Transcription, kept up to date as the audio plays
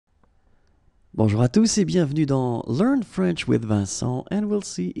Bonjour à tous et bienvenue dans Learn French with Vincent, and we'll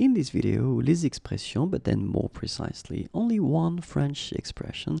see in this video les expressions, but then more precisely only one French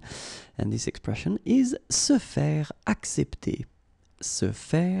expression, and this expression is se faire accepter. Se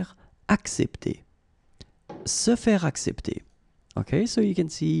faire accepter. Se faire accepter. Okay, so you can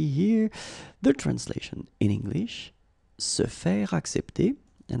see here the translation in English, se faire accepter,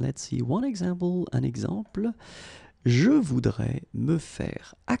 and let's see one example, un exemple. Je voudrais me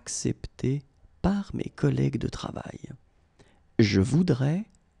faire accepter par mes collègues de travail. Je voudrais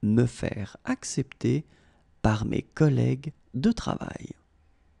me faire accepter par mes collègues de travail.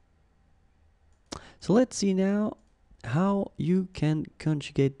 So let's see now how you can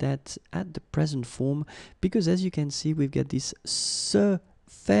conjugate that at the present form, because as you can see we've got this se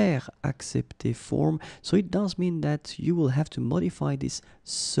faire accepter form, so it does mean that you will have to modify this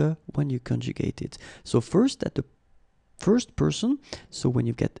se when you conjugate it. So first at the first person, so when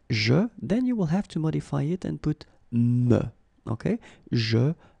you get je, then you will have to modify it and put me, okay?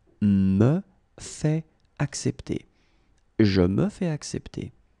 Je me fais accepter. Je me fais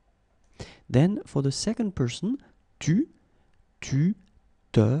accepter. Then for the second person, tu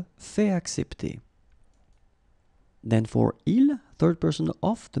te fais accepter. Then for il, third person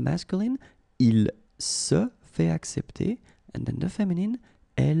of the masculine, il se fait accepter, and then the feminine,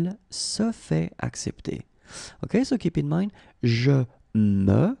 elle se fait accepter. Okay, so keep in mind, je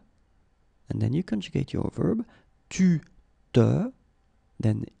me, and then you conjugate your verb, tu te,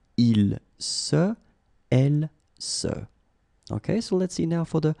 then il se, elle se. Okay, so let's see now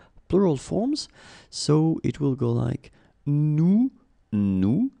for the plural forms. So it will go like, nous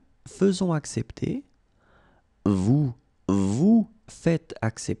faisons accepter, vous faites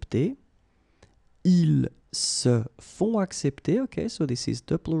accepter, ils se font accepter. Okay, so this is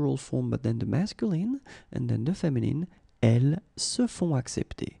the plural form, but then the masculine, and then the feminine, elles se font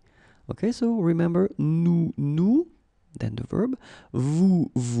accepter. Okay, so remember, nous, then the verb,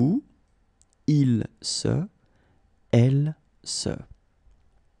 vous, ils se, elles se.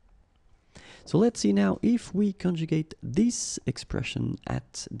 So let's see now if we conjugate this expression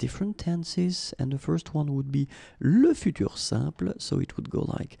at different tenses, and the first one would be le futur simple, so it would go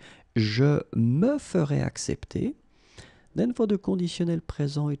like je me ferai accepter. Then for the conditionnel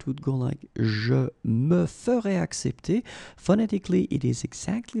présent, it would go like je me ferai accepter. Phonetically, it is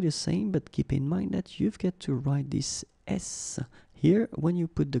exactly the same, but keep in mind that you've got to write this S here when you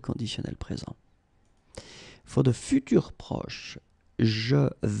put the conditionnel présent. For the futur proche, je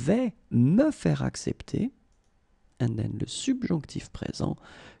vais me faire accepter, and then le subjonctif présent,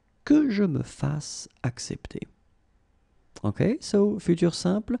 que je me fasse accepter. Okay, so futur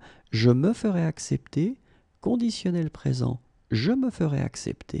simple, je me ferai accepter, conditionnel présent, je me ferai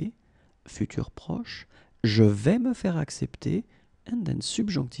accepter, futur proche, je vais me faire accepter, and then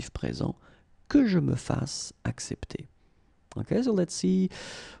subjonctif présent, que je me fasse accepter. Okay, so let's see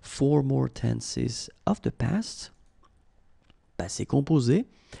 4 more tenses of the past. Passé composé,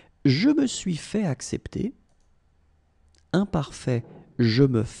 je me suis fait accepter. Imparfait, je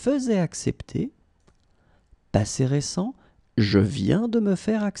me faisais accepter. Passé récent, je viens de me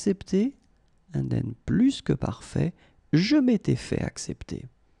faire accepter. And then plus que parfait, je m'étais fait accepter.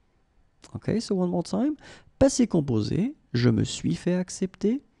 Okay, so one more time. Passé composé, je me suis fait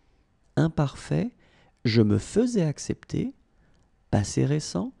accepter. Imparfait, je me faisais accepter. Passé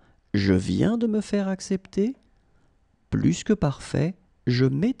récent, je viens de me faire accepter. Plus que parfait, je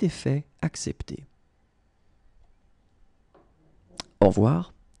m'étais fait accepter. Au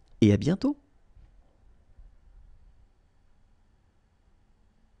revoir et à bientôt.